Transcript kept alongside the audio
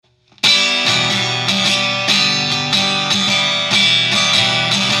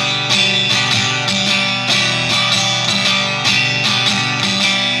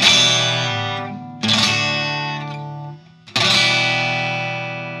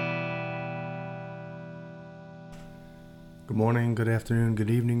Good morning, good afternoon, good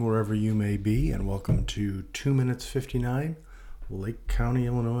evening, wherever you may be, and welcome to 2 Minutes 59, Lake County,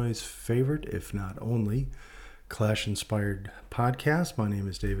 Illinois' favorite, if not only, Clash-inspired podcast. My name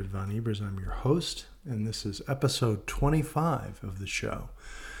is David Von Ebers. I'm your host, and this is episode 25 of the show.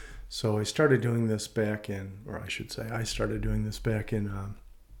 So I started doing this back in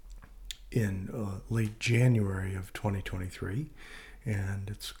late January of 2023. And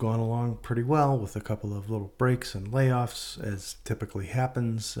it's gone along pretty well with a couple of little breaks and layoffs, as typically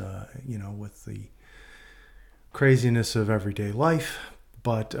happens, with the craziness of everyday life.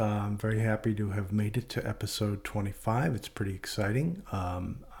 But I'm very happy to have made it to episode 25. It's pretty exciting.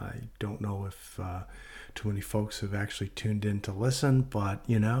 I don't know if too many folks have actually tuned in to listen, but,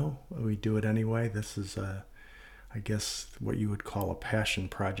 we do it anyway. This is I guess what you would call a passion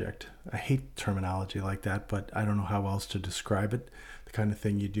project. I hate terminology like that, but I don't know how else to describe it. The kind of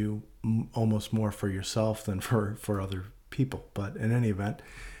thing you do almost more for yourself than for other people. But in any event,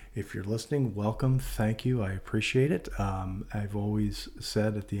 if you're listening, welcome. Thank you. I appreciate it. I've always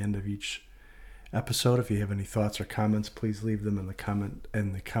said at the end of each episode, if you have any thoughts or comments, please leave them in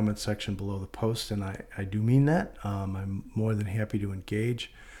the comment section below the post. And I do mean that. I'm more than happy to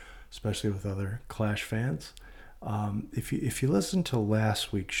engage, especially with other Clash fans. If you listen to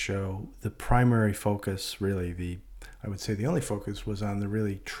last week's show, the primary focus, really I would say the only focus, was on the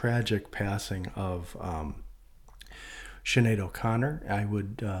really tragic passing of Sinead O'Connor. I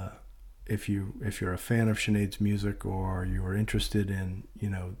would, if you're a fan of Sinead's music, or you are interested in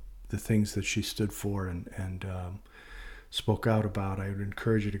the things that she stood for and spoke out about, I would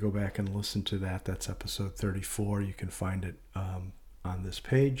encourage you to go back and listen to that. That's episode 34. You can find it on this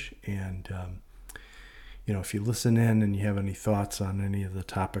page. And if you listen in and you have any thoughts on any of the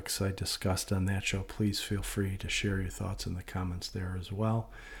topics I discussed on that show, please feel free to share your thoughts in the comments there as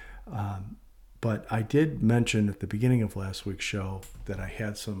well. But I did mention at the beginning of last week's show that I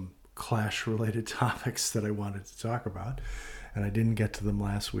had some Clash-related topics that I wanted to talk about, and I didn't get to them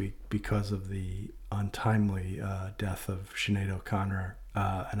last week because of the untimely death of Sinead O'Connor,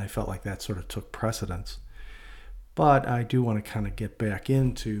 and I felt like that sort of took precedence. But I do want to kind of get back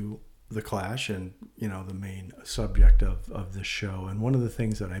into the Clash and, the main subject of this show. And one of the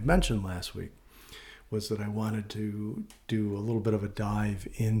things that I mentioned last week was that I wanted to do a little bit of a dive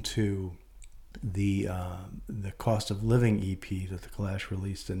into the Cost of Living EP that the Clash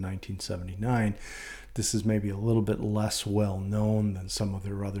released in 1979. This is maybe a little bit less well known than some of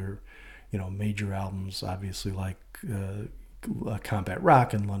their other, major albums, obviously, like Combat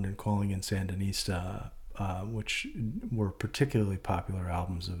Rock and London Calling and Sandinista, which were particularly popular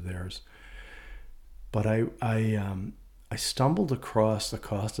albums of theirs. But I stumbled across the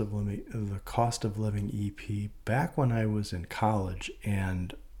Cost of Living EP back when I was in college,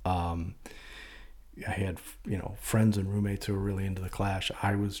 and I had friends and roommates who were really into the Clash.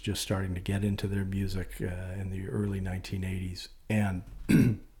 I was just starting to get into their music in the early 1980s, and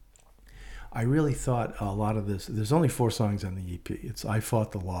I really thought a lot of this. There's only 4 songs on the EP. It's I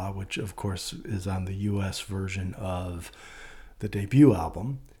Fought the Law, which of course is on the U.S. version of the debut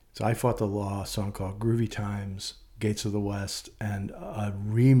album. It's I Fought the Law, a song called Groovy Times, Gates of the West, and a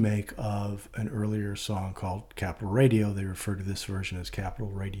remake of an earlier song called Capital Radio. They refer to this version as Capital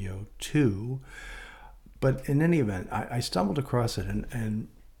Radio 2. But in any event, I stumbled across it, and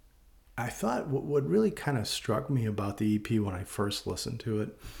I thought what really kind of struck me about the EP when I first listened to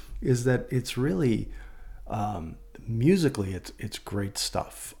it is that it's really, musically, it's great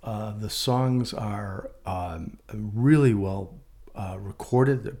stuff. The songs are really well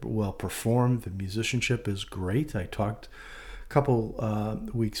recorded, well performed. The musicianship is great. I talked a couple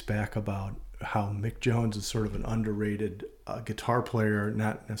weeks back about how Mick Jones is sort of an underrated guitar player,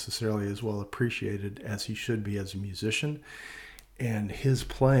 not necessarily as well appreciated as he should be as a musician. And his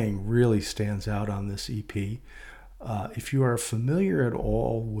playing really stands out on this EP. If you are familiar at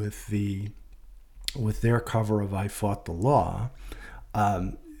all with their cover of I Fought the Law,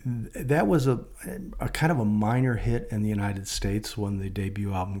 that was a kind of a minor hit in the United States when the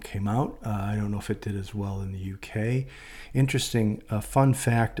debut album came out. I don't know if it did as well in the UK. Interesting fun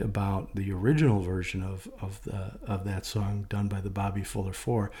fact about the original version of that song done by the Bobby Fuller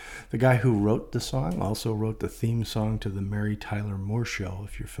Four. The guy who wrote the song also wrote the theme song to the Mary Tyler Moore Show,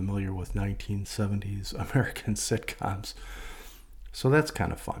 if you're familiar with 1970s American sitcoms. So that's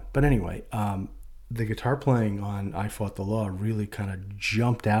kind of fun. But anyway, the guitar playing on I Fought the Law really kind of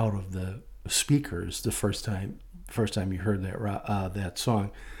jumped out of the speakers the first time you heard that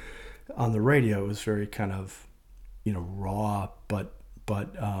song on the radio. It was very kind of raw, but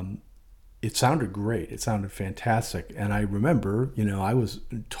it sounded great. It sounded fantastic. And I remember, I was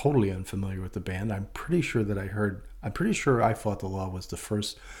totally unfamiliar with the band. I'm pretty sure I Fought the Law was the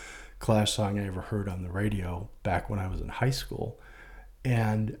first Clash song I ever heard on the radio back when I was in high school.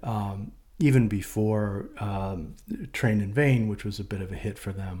 And even before Train in Vain, which was a bit of a hit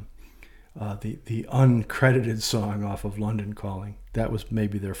for them, the uncredited song off of London Calling, that was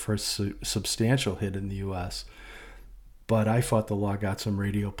maybe their first substantial hit in the U.S., but I Fought the Law got some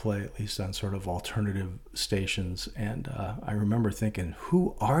radio play, at least on sort of alternative stations. And I remember thinking,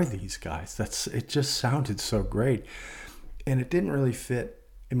 who are these guys? It just sounded so great. And it didn't really fit.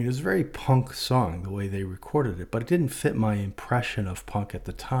 I mean, it was a very punk song, the way they recorded it, but it didn't fit my impression of punk at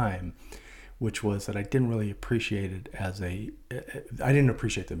the time, which was that I didn't really appreciate it I didn't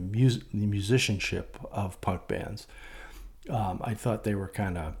appreciate the musicianship of punk bands. I thought they were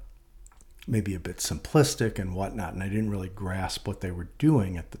kind of maybe a bit simplistic and whatnot, and I didn't really grasp what they were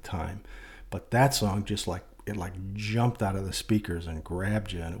doing at the time. But that song just jumped out of the speakers and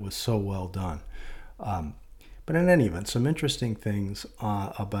grabbed you, and it was so well done. But in any event, some interesting things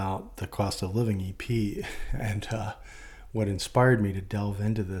about the Cost of Living EP, and what inspired me to delve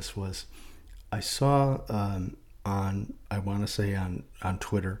into this was I saw on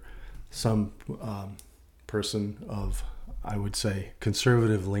Twitter, some person of, I would say,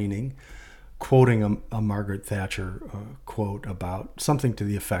 conservative leaning, quoting a Margaret Thatcher quote about something to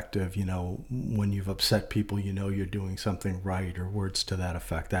the effect of, when you've upset people, you're doing something right, or words to that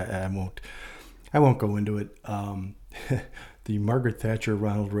effect. I won't go into it. The Margaret Thatcher,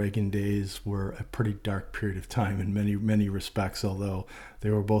 Ronald Reagan days were a pretty dark period of time in many, many respects, although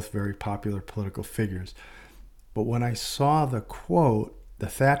they were both very popular political figures. But when I saw the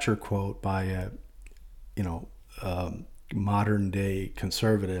Thatcher quote by a modern day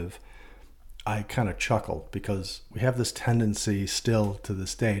conservative, I kind of chuckled, because we have this tendency still to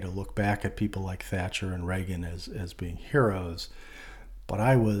this day to look back at people like Thatcher and Reagan as being heroes. But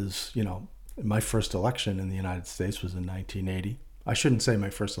I was, my first election in the United States was in 1980. I shouldn't say my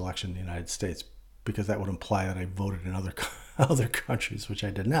first election in the United States, because that would imply that I voted in other countries, which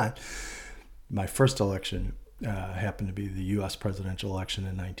I did not. My first election happened to be the U.S. presidential election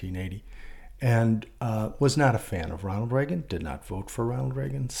in 1980, and was not a fan of Ronald Reagan, did not vote for Ronald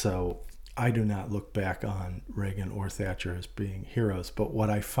Reagan, so I do not look back on Reagan or Thatcher as being heroes. But what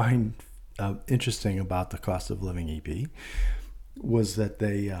I find interesting about the Cost of Living EP was that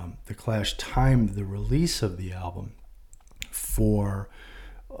the Clash timed the release of the album for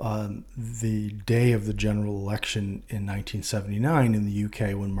the day of the general election in 1979 in the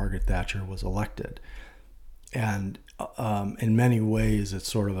UK, when Margaret Thatcher was elected. And in many ways,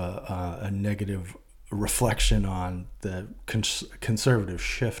 it's sort of a negative reflection on the conservative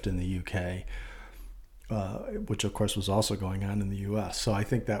shift in the UK, which of course was also going on in the US. So I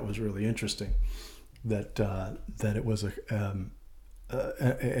think that was really interesting, that it was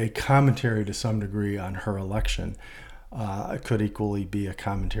a commentary to some degree on her election. It could equally be a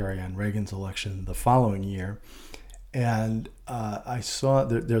commentary on Reagan's election the following year. And I saw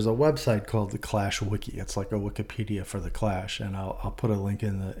there's a website called the Clash Wiki. It's like a Wikipedia for the Clash, and I'll put a link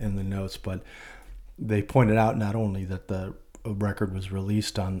in the notes. But they pointed out not only that the record was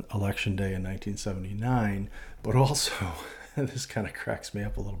released on Election Day in 1979, but also, this kind of cracks me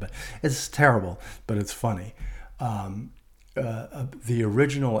up a little bit. It's terrible, but it's funny. The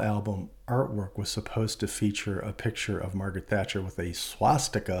original album artwork was supposed to feature a picture of Margaret Thatcher with a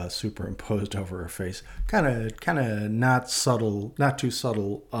swastika superimposed over her face, kind of not too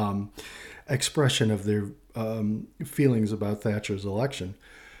subtle expression of their feelings about Thatcher's election.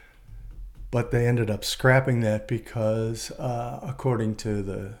 But they ended up scrapping that because, according to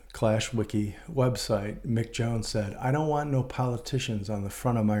the Clash Wiki website, Mick Jones said, "I don't want no politicians on the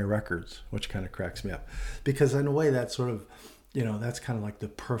front of my records," which kind of cracks me up. Because in a way, that's sort of, that's kind of like the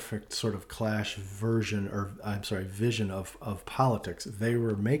perfect sort of Clash vision of politics. They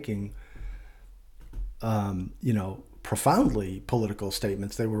were making, profoundly political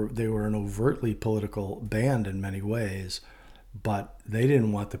statements. They were an overtly political band in many ways. But they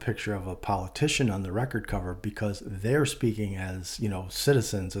didn't want the picture of a politician on the record cover, because they're speaking as,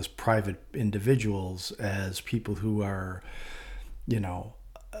 citizens, as private individuals, as people who are,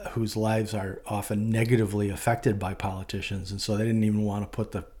 whose lives are often negatively affected by politicians. And so they didn't even want to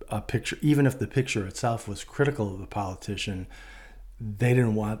put a picture, even if the picture itself was critical of the politician, they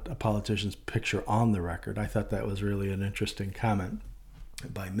didn't want a politician's picture on the record. I thought that was really an interesting comment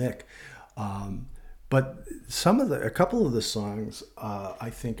by Mick. But a couple of the songs, I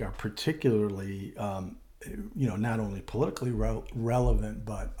think, are particularly, not only politically relevant,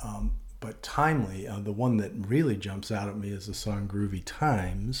 but timely. The one that really jumps out at me is the song "Groovy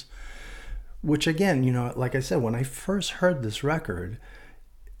Times," which again, like I said, when I first heard this record,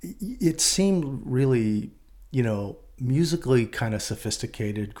 it seemed really, musically kind of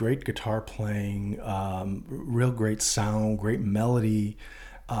sophisticated, great guitar playing, real great sound, great melody.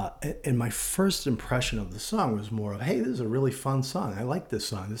 And my first impression of the song was more of, hey, this is a really fun song. I like this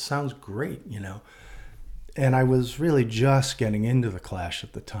song. This sounds great. And I was really just getting into the Clash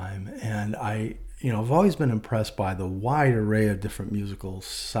at the time. And I've always been impressed by the wide array of different musical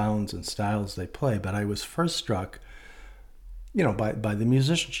sounds and styles they play. But I was first struck, by the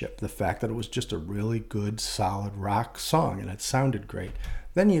musicianship, the fact that it was just a really good, solid rock song, and it sounded great.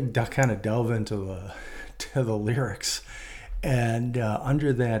 Then you kind of delve into the lyrics, and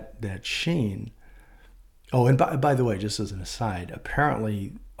under that sheen. Oh, and by the way, just as an aside,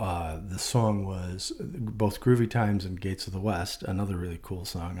 apparently the song was both Groovy Times and Gates of the West, another really cool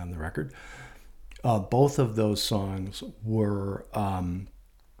song on the record. Both of those songs were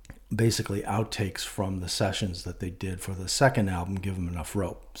basically outtakes from the sessions that they did for the second album, Give 'Em Enough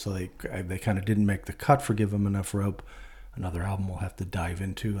Rope. So they kind of didn't make the cut for Give 'Em Enough Rope, another album we'll have to dive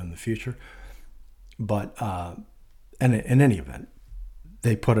into in the future. But and in any event,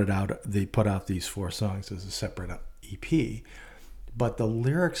 they put out these 4 songs as a separate EP. But the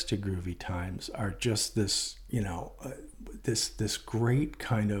lyrics to Groovy Times are just this, this great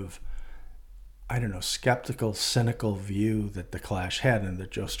kind of, I don't know, skeptical, cynical view that the Clash had and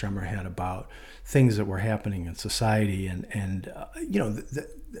that Joe Strummer had about things that were happening in society. And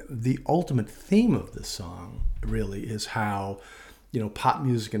the ultimate theme of this song really is how, pop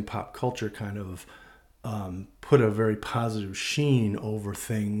music and pop culture kind of put a very positive sheen over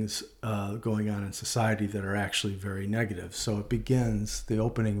things going on in society that are actually very negative. So it begins, the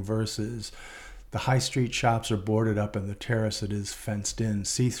opening verses, the high street shops are boarded up and the terrace it is fenced in.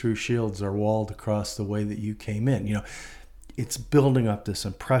 See-through shields are walled across the way that you came in. It's building up this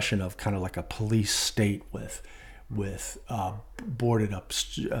impression of kind of like a police state with boarded up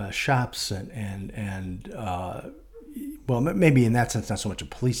shops and well, maybe in that sense not so much a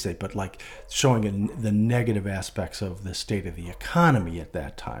police state, but like showing the negative aspects of the state of the economy at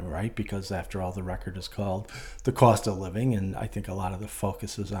that time, right? Because after all, the record is called The Cost of Living, and I think a lot of the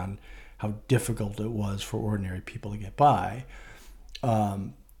focus is on how difficult it was for ordinary people to get by.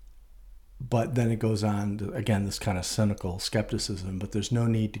 But then it goes on to, again, this kind of cynical skepticism, but there's no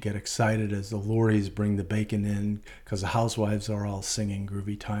need to get excited as the lorries bring the bacon in because the housewives are all singing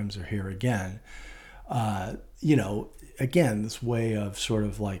Groovy Times Are Here Again. Again, this way of sort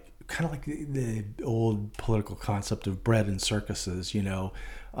of like, kind of like the old political concept of bread and circuses,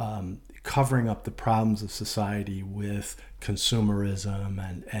 covering up the problems of society with consumerism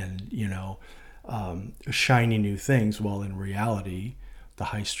and shiny new things, while in reality the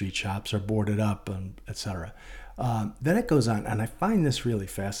high street shops are boarded up and etc. Then it goes on, and I find this really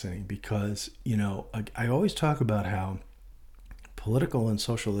fascinating because I always talk about how political and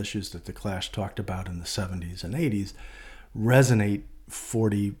social issues that the Clash talked about in the 70s and 80s resonate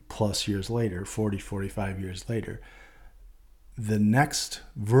 40 plus years later, 40, 45 years later. The next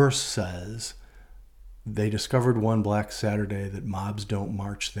verse says, they discovered one black Saturday that mobs don't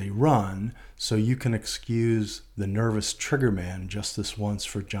march, they run, so you can excuse the nervous trigger man just this once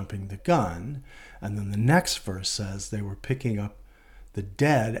for jumping the gun. And then the next verse says, they were picking up the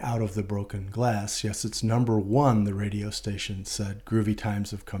dead out of the broken glass. Yes, it's number 1, the radio station said, Groovy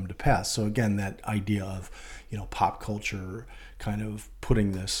Times have come to pass. So again, that idea of, pop culture kind of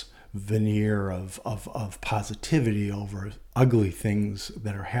putting this veneer of positivity over ugly things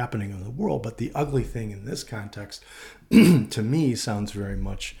that are happening in the world. But the ugly thing in this context, to me, sounds very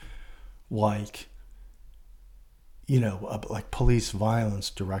much like, like police violence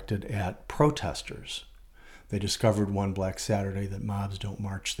directed at protesters. They discovered one black Saturday that mobs don't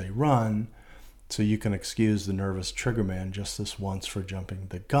march, they run. So you can excuse the nervous trigger man just this once for jumping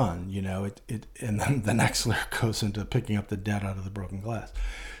the gun. And then the next lyric goes into picking up the dead out of the broken glass.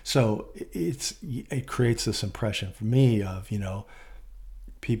 So it creates this impression for me of,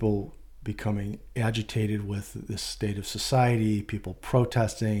 people becoming agitated with this state of society, people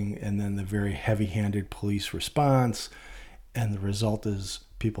protesting, and then the very heavy-handed police response. And the result is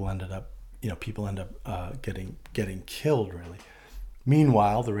people end up getting killed, really.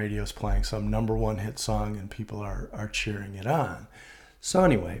 Meanwhile, the radio's playing some number 1 hit song and people are cheering it on. So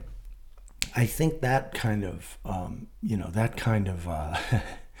anyway, I think that kind of,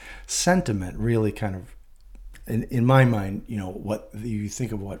 sentiment really kind of, in my mind, what you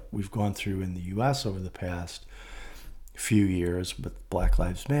think of what we've gone through in the U.S. over the past few years with Black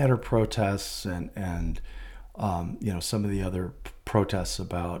Lives Matter protests and some of the other protests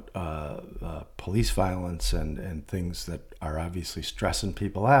about police violence and things that are obviously stressing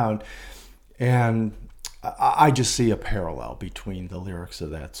people out. And I just see a parallel between the lyrics of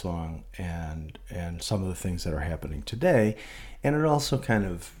that song and some of the things that are happening today. And it also kind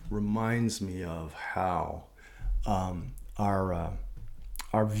of reminds me of how our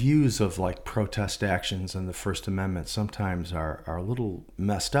views of like protest actions and the First Amendment sometimes are a little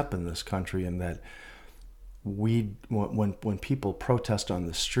messed up in this country, in that when people protest on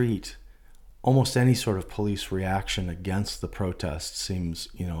the street, almost any sort of police reaction against the protest seems,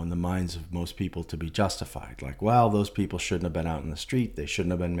 in the minds of most people to be justified. Like, well, those people shouldn't have been out in the street. They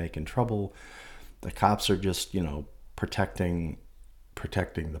shouldn't have been making trouble. The cops are just, protecting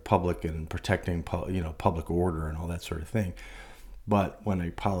the public and protecting, public order and all that sort of thing. But when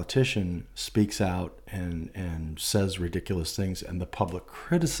a politician speaks out and says ridiculous things, and the public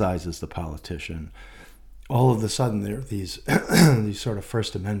criticizes the politician, all of a sudden there are these these sort of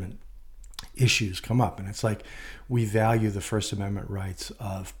First Amendment issues come up. And it's like we value the First Amendment rights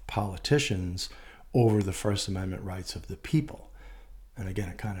of politicians over the First Amendment rights of the people. And again,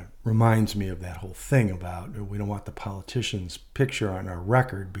 it kind of reminds me of that whole thing about we don't want the politician's picture on our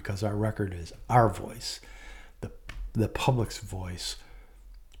record, because our record is our voice, the public's voice,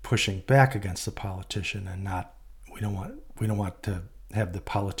 pushing back against the politician, and not we don't want to have the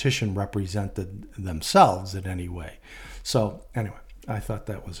politician represent themselves in any way. So anyway, I thought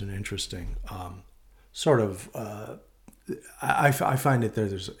that was an interesting I find that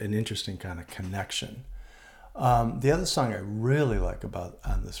there's an interesting kind of connection. The other song I really like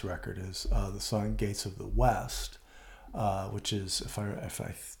on this record is the song "Gates of the West," which is, if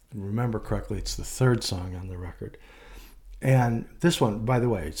I remember correctly, it's the third song on the record. And this one, by the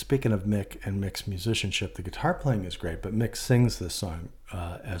way, speaking of Mick and Mick's musicianship, the guitar playing is great, but Mick sings this song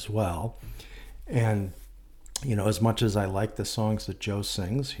as well. And as much as I like the songs that Joe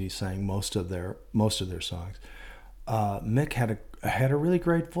sings, he sang most of their songs. Mick had a really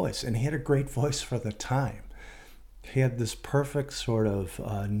great voice, and he had a great voice for the time. He had this perfect sort of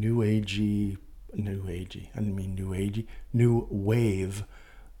new wave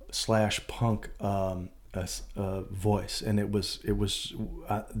 / punk voice, and it was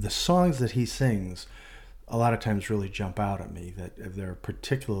the songs that he sings a lot of times really jump out at me, that they're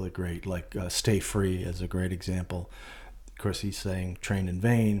particularly great. Like "Stay Free" is a great example. Of course, he sang "Train in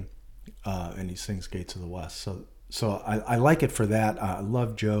Vain," and he sings "Gates of the West." So I like it for that. I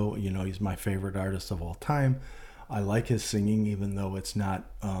love Joe. He's my favorite artist of all time. I like his singing, even though it's not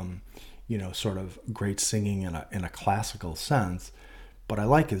sort of great singing in a classical sense. But I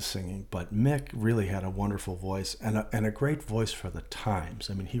like his singing. But Mick really had a wonderful voice, and a great voice for the times.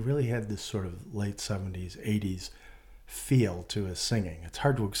 I mean, he really had this sort of late 70s, 80s feel to his singing. It's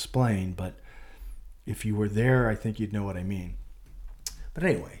hard to explain, but if you were there, I think you'd know what I mean. But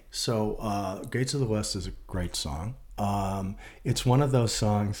anyway, so "Gates of the West" is a great song. It's one of those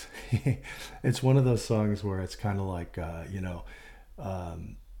songs. It's one of those songs where it's kind of like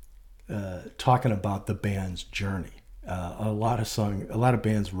talking about the band's journey. A lot of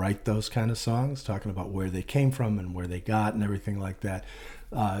bands write those kind of songs, talking about where they came from and where they got and everything like that.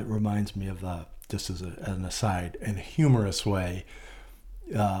 It reminds me of, just as an aside, in a humorous way,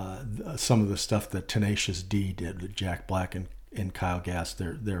 some of the stuff that Tenacious D did with Jack Black and Kyle Gass.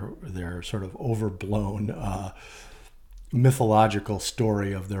 Their sort of overblown mythological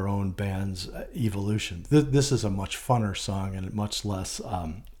story of their own band's evolution. This is a much funner song and much less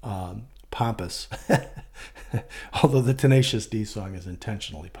pompous, although the Tenacious D song is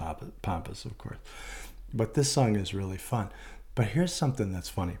intentionally pompous, of course. But this song is really fun. But here's something that's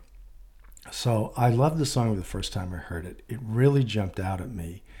funny. So I loved the song the first time I heard it. It really jumped out at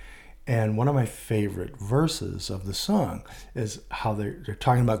me. And one of my favorite verses of the song is how they're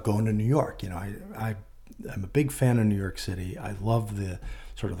talking about going to New York. I'm a big fan of New York City. I love the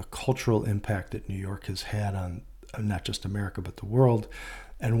sort of the cultural impact that New York has had on not just America, but the world.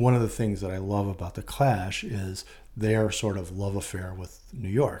 And one of the things that I love about The Clash is their sort of love affair with New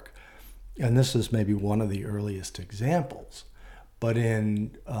York. And this is maybe one of the earliest examples. But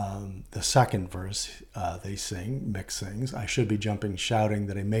in the second verse, Mick sings, "I should be jumping, shouting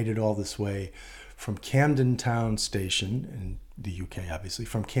that I made it all this way from Camden Town Station," in the UK obviously,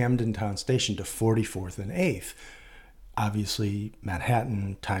 "from Camden Town Station to 44th and 8th. Obviously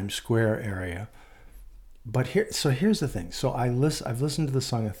Manhattan, Times Square area. But here's the thing. So I've listened to the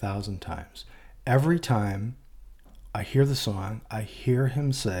song 1,000 times. Every time I hear the song, I hear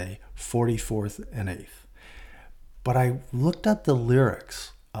him say 44th and 8th. But I looked up the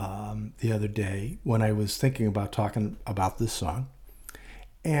lyrics the other day when I was thinking about talking about this song.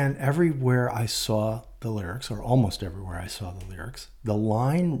 And everywhere I saw the lyrics, or almost everywhere I saw the lyrics, the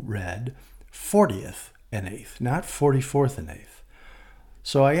line read 40th and 8th, not 44th and 8th.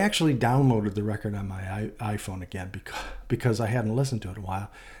 So I actually downloaded the record on my iPhone again because I hadn't listened to it in a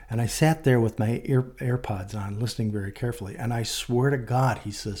while. And I sat there with my AirPods on, listening very carefully. And I swear to God,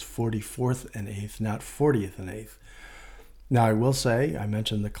 he says 44th and 8th, not 40th and 8th. Now, I will say, I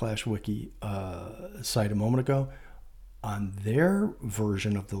mentioned the Clash Wiki site a moment ago. On their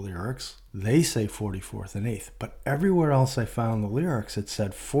version of the lyrics, they say 44th and 8th. But everywhere else I found the lyrics, it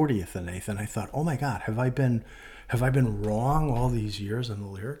said 40th and 8th. And I thought, oh my God, have I been wrong all these years in the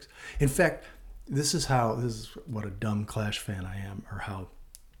lyrics? In fact, this is what a dumb Clash fan I am, or how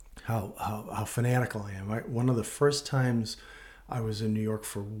fanatical I am. One of the first times I was in New York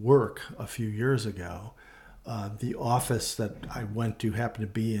for work a few years ago, the office that I went to happened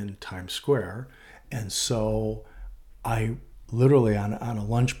to be in Times Square, and so I literally on a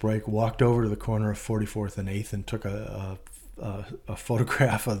lunch break walked over to the corner of 44th and 8th and took a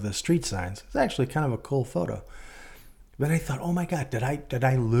photograph of the street signs. It's actually kind of a cool photo. Then I thought, oh my God, did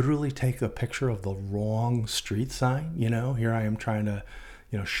I literally take a picture of the wrong street sign? Here I am trying to,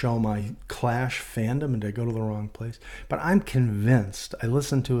 show my Clash fandom, and did I go to the wrong place? But I'm convinced, I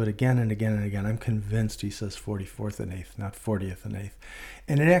listened to it again and again and again, I'm convinced he says 44th and 8th, not 40th and 8th.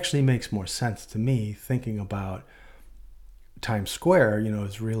 And it actually makes more sense to me thinking about Times Square,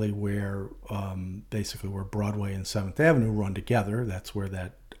 is really where basically where Broadway and 7th Avenue run together. That's where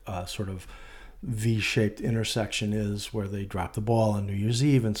that sort of V-shaped intersection is, where they drop the ball on New Year's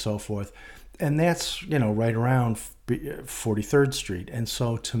Eve and so forth. And that's, right around 43rd Street. And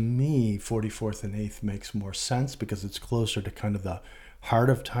so to me, 44th and 8th makes more sense because it's closer to kind of the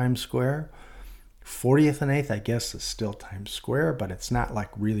heart of Times Square. 40th and 8th, I guess, is still Times Square, but it's not like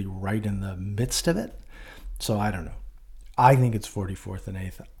really right in the midst of it. So I don't know. I think it's 44th and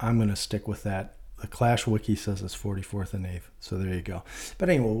 8th. I'm going to stick with that. The Clash Wiki says it's 44th and 8th. So there you go. But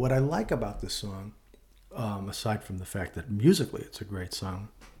anyway, what I like about this song, aside from the fact that musically it's a great song,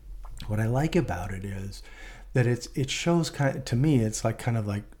 what I like about it is that it shows to me, it's like kind of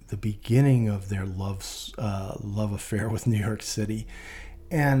like the beginning of their love affair with New York City.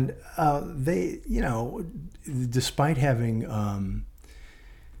 And they, despite having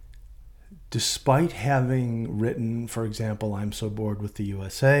written, for example, I'm So Bored with the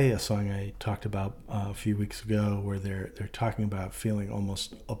USA, a song I talked about a few weeks ago, where they're talking about feeling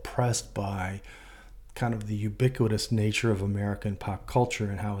almost oppressed by kind of the ubiquitous nature of American pop culture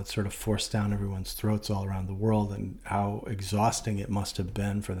and how it's sort of forced down everyone's throats all around the world and how exhausting it must have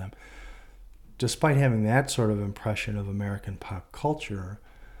been for them. Despite having that sort of impression of American pop culture,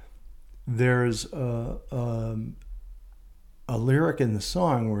 there's a lyric in the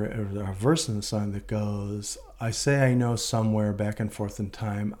song, or a verse in the song that goes, I say I know somewhere back and forth in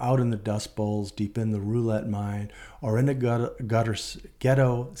time, out in the dust bowls, deep in the roulette mine, or in a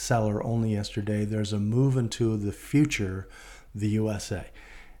ghetto cellar only yesterday, there's a move into the future, the USA.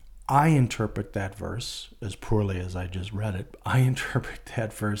 I interpret that verse, as poorly as I just read it, I interpret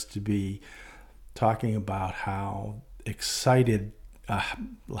that verse to be talking about how exciting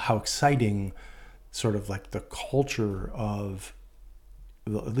sort of like the culture of,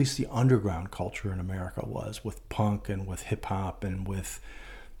 at least the underground culture in America was, with punk and with hip hop and with,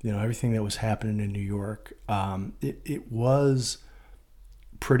 everything that was happening in New York. It was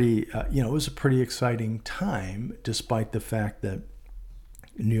pretty, it was a pretty exciting time, despite the fact that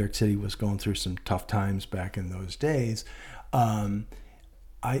New York City was going through some tough times back in those days. I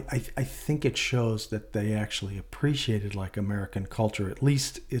think it shows that they actually appreciated like American culture, at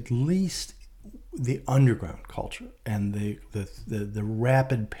least the underground culture and the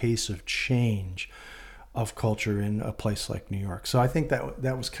rapid pace of change of culture in a place like New York. So I think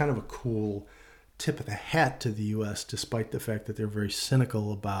that was kind of a cool tip of the hat to the U.S., despite the fact that they're very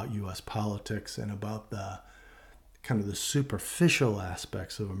cynical about U.S. politics and about the kind of the superficial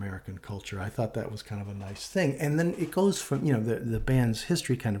aspects of American culture. I thought that was kind of a nice thing. And then it goes from, the band's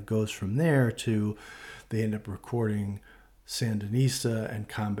history kind of goes from there to, they end up recording Sandinista and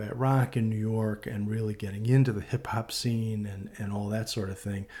Combat Rock in New York and really getting into the hip hop scene and all that sort of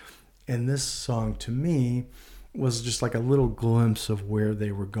thing. And this song to me was just like a little glimpse of where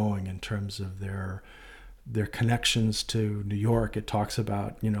they were going in terms of their connections to New York. It talks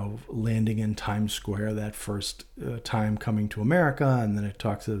about, landing in Times Square that first time coming to America, and then it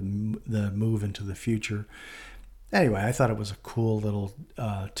talks of the move into the future. Anyway, I thought it was a cool little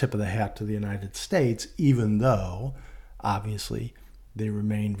tip of the hat to the United States, even though obviously they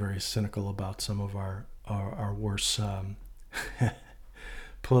remain very cynical about some of our worse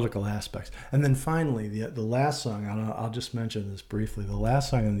political aspects. And then finally, the last song, I'll just mention this briefly, the last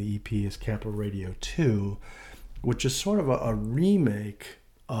song on the EP is Capital Radio 2, which is sort of a remake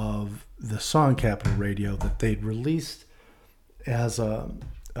of the song Capital Radio that they'd released as a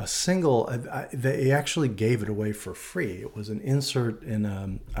single. They actually gave it away for free. It was an insert in,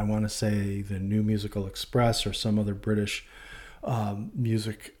 I want to say, the New Musical Express or some other British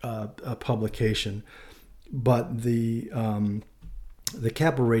music publication. But the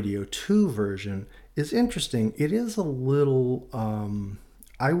Capital Radio 2 version is interesting. It is a little,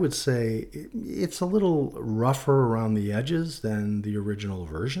 I would say, it's a little rougher around the edges than the original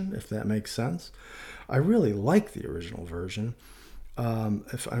version, if that makes sense. I really like the original version.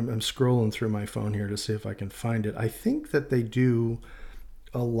 If I'm scrolling through my phone here to see if I can find it, I think that they do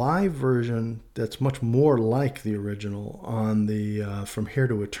a live version that's much more like the original on the From Here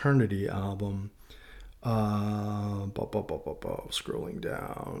to Eternity album. Scrolling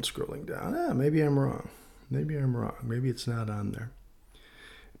down. Maybe I'm wrong. Maybe it's not on there.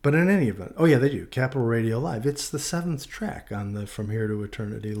 But in any event, oh yeah, they do. Capital Radio Live. It's the 7th track on the From Here to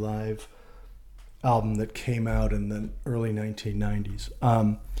Eternity live album that came out in the early 1990s.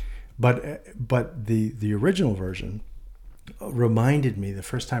 But the original version reminded me, the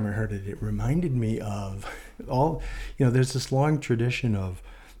first time I heard it, it reminded me of all, there's this long tradition of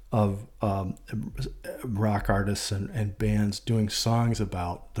rock artists and bands doing songs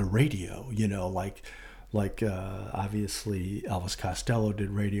about the radio, like obviously Elvis Costello did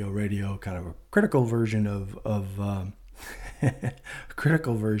Radio, kind of a critical version of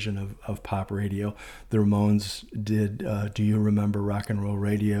pop radio. The Ramones did Do You Remember Rock and Roll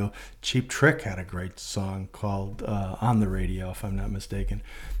Radio? Cheap Trick had a great song called On the Radio, if I'm not mistaken.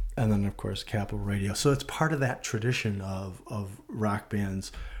 And then, of course, Capital Radio. So it's part of that tradition of rock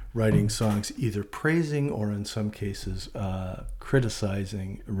bands writing songs either praising or in some cases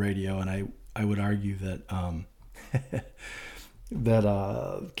criticizing radio. And I would argue that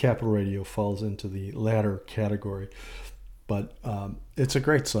that Capital Radio falls into the latter category. But it's a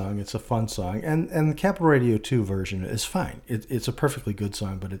great song. It's a fun song. And the Capital Radio 2 version is fine. It's a perfectly good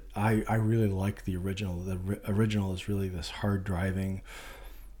song, but I really like the original. The original is really this hard-driving,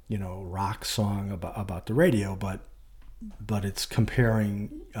 rock song about the radio, but it's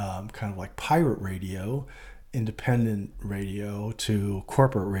comparing kind of like pirate radio, independent radio, to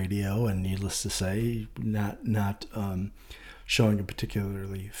corporate radio, and needless to say, not showing a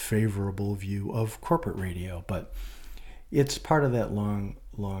particularly favorable view of corporate radio, but it's part of that long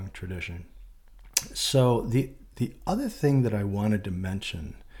tradition. So the other thing that I wanted to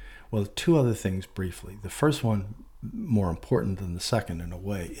mention, well, two other things briefly. The first one, more important than the second in a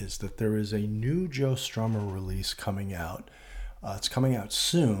way, is that there is a new Joe Strummer release coming out. It's coming out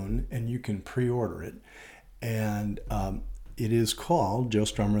soon, and you can pre-order it. And it is called Joe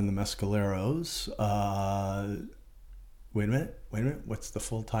Strummer and the Mescaleros. Wait a minute. What's the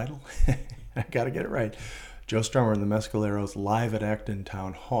full title? I got to get it right. Joe Strummer and the Mescaleros live at Acton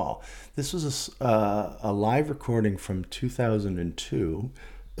Town Hall. This was a live recording from 2002.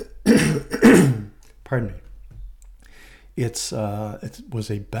 Pardon me. It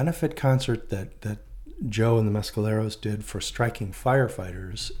was a benefit concert that Joe and the Mescaleros did for striking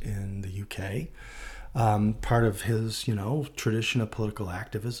firefighters in the UK. Part of his, tradition of political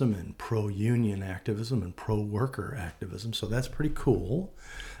activism and pro-union activism and pro-worker activism. So that's pretty cool.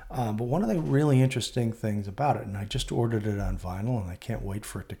 But one of the really interesting things about it, and I just ordered it on vinyl, and I can't wait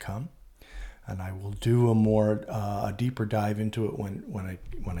for it to come. And I will do a deeper dive into it when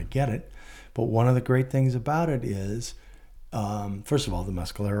I get it. But one of the great things about it is, first of all, the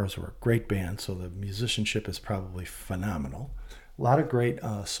Mescaleros were a great band, so the musicianship is probably phenomenal. A lot of great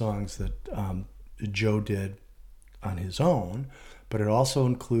songs that Joe did on his own, but it also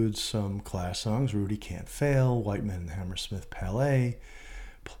includes some Clash songs: Rudy Can't Fail, White Man and the Hammersmith Palais,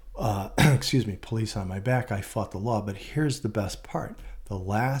 Police on My Back, I Fought the Law. But here's the best part. The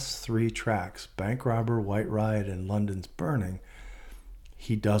last three tracks, Bank Robber, White Riot, and London's Burning,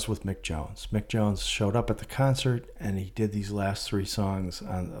 he does with Mick Jones. Mick Jones showed up at the concert, and he did these last three songs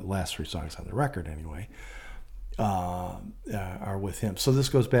on the record anyway, are with him. So this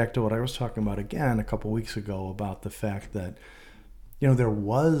goes back to what I was talking about again a couple weeks ago about the fact that, there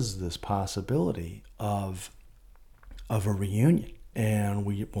was this possibility of a reunion. And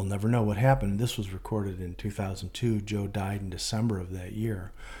we will never know what happened. This was recorded in 2002. Joe died in December of that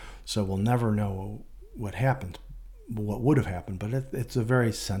year. So we'll never know what happened, what would have happened. But it's a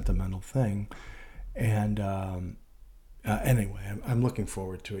very sentimental thing. And anyway, I'm looking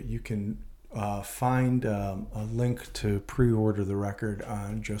forward to it. You can find a link to pre-order the record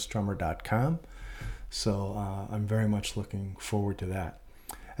on joestrummer.com. So I'm very much looking forward to that.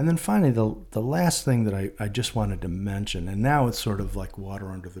 And then finally, the last thing that I just wanted to mention, and now it's sort of like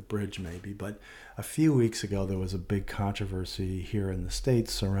water under the bridge maybe, but a few weeks ago there was a big controversy here in the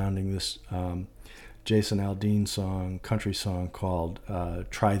States surrounding this Jason Aldean song, country song called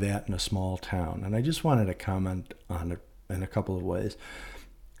Try That in a Small Town. And I just wanted to comment on it in a couple of ways.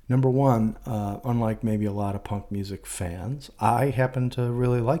 Number one, unlike maybe a lot of punk music fans, I happen to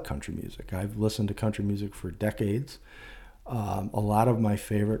really like country music. I've listened to country music for decades. A lot of my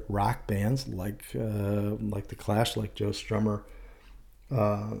favorite rock bands, like the Clash, like Joe Strummer,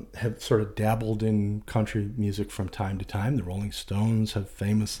 have sort of dabbled in country music from time to time. The Rolling Stones have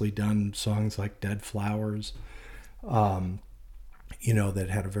famously done songs like Dead Flowers, that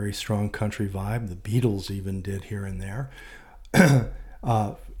had a very strong country vibe. The Beatles even did here and there.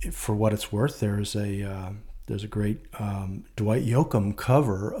 For what it's worth, there's a great Dwight Yoakam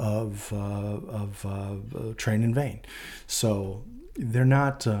cover of Train in Vain. So they're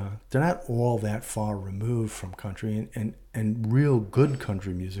not all that far removed from country, and real good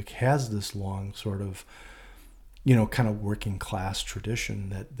country music has this long sort of kind of working class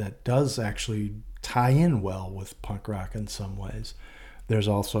tradition that does actually tie in well with punk rock in some ways. There's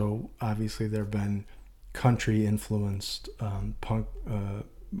also, obviously, there have been country influenced punk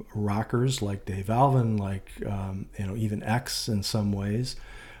rockers like Dave Alvin, like even X in some ways.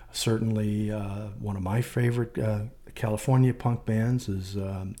 Certainly one of my favorite California punk bands is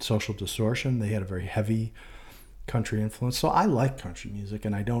Social Distortion. They had a very heavy country influence. So I like country music,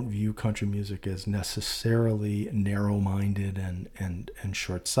 and I don't view country music as necessarily narrow-minded and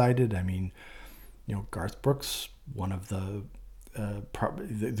short-sighted. I mean, Garth Brooks, one of the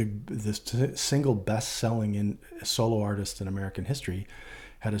single best-selling solo artist in American history,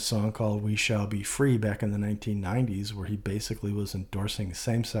 had a song called We Shall Be Free back in the 1990s, where he basically was endorsing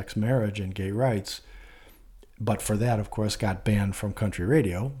same-sex marriage and gay rights. But for that, of course, got banned from country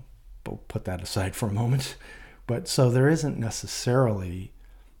radio. But put that aside for a moment. But so there isn't necessarily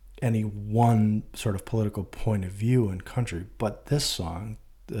any one sort of political point of view in country. But this song,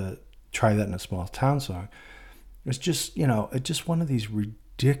 the Try That in a Small Town song, it's just, it's just one of these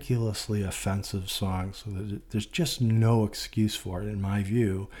ridiculously offensive songs. So there's just no excuse for it, in my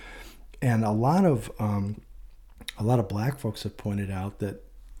view. And a lot of black folks have pointed out that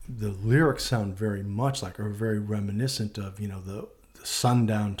the lyrics sound very much like, or very reminiscent of, the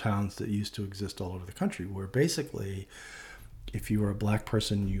sundown towns that used to exist all over the country, where basically, if you were a black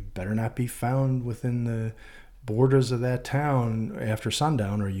person, you better not be found within the borders of that town after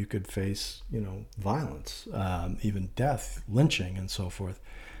sundown, or you could face, violence, even death, lynching, and so forth.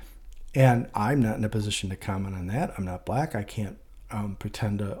 And I'm not in a position to comment on that. I'm not black. I can't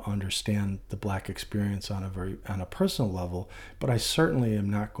pretend to understand the black experience on a personal level, but I certainly am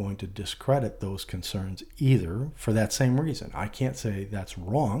not going to discredit those concerns either for that same reason. I can't say that's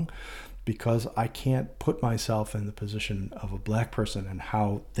wrong, because I can't put myself in the position of a black person and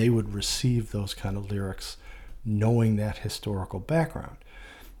how they would receive those kind of lyrics, knowing that historical background.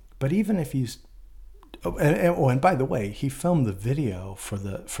 But even if you and by the way, he filmed the video for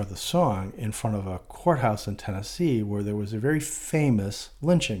the song in front of a courthouse in Tennessee where there was a very famous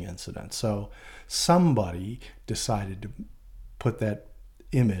lynching incident. So somebody decided to put that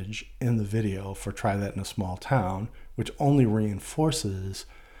image in the video for Try That in a Small Town, which only reinforces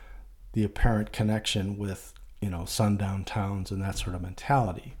the apparent connection with, sundown towns and that sort of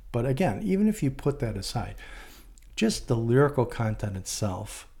mentality. But again, even if you put that aside, just the lyrical content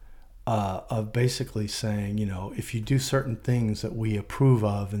itself, of basically saying, if you do certain things that we approve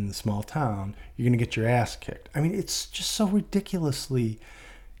of in the small town, you're going to get your ass kicked. I mean, it's just so ridiculously,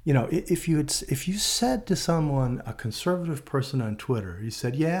 if you said to someone, a conservative person on Twitter, you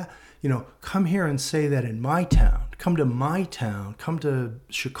said, yeah, come here and say that in my town, come to my town, come to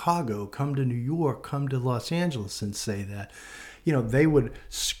Chicago, come to New York, come to Los Angeles and say that, they would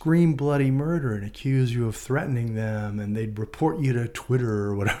scream bloody murder and accuse you of threatening them, and they'd report you to Twitter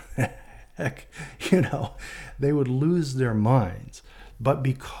or whatever the heck, they would lose their minds. But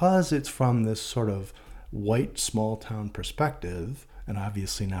because it's from this sort of white small town perspective, and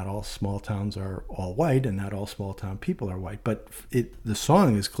obviously not all small towns are all white and not all small town people are white, but the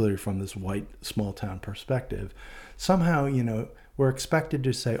song is clearly from this white small town perspective, somehow, we're expected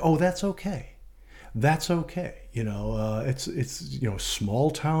to say, oh, that's okay. That's okay. It's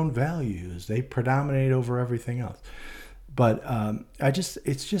small town values. They predominate over everything else. But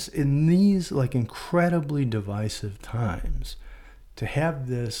it's just in these like incredibly divisive times to have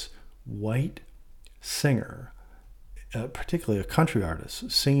this white singer, particularly a country artist,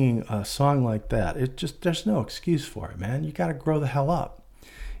 singing a song like that. There's no excuse for it, man. You got to grow the hell up.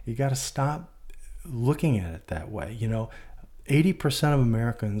 You got to stop looking at it that way. 80% of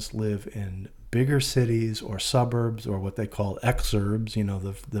Americans live in bigger cities or suburbs, or what they call exurbs,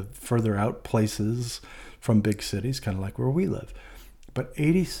 the further out places from big cities, kind of like where we live. But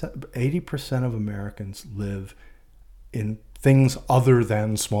 80% of Americans live in things other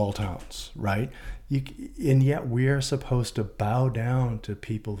than small towns, right? And yet we are supposed to bow down to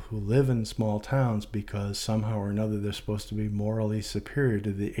people who live in small towns because somehow or another they're supposed to be morally superior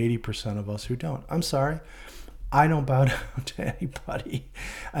to the 80% of us who don't. I'm sorry. I don't bow down to anybody,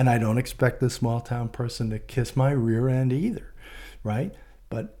 and I don't expect the small town person to kiss my rear end either, right?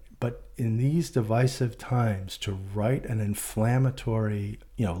 But in these divisive times, to write an inflammatory,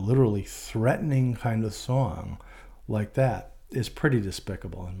 literally threatening kind of song like that is pretty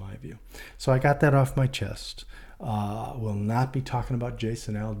despicable in my view. So I got that off my chest. We'll not be talking about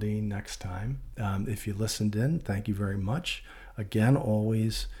Jason Aldean next time. If you listened in, thank you very much. Again,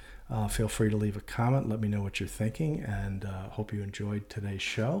 always feel free to leave a comment. Let me know what you're thinking, and hope you enjoyed today's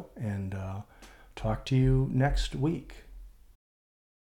show, and talk to you next week.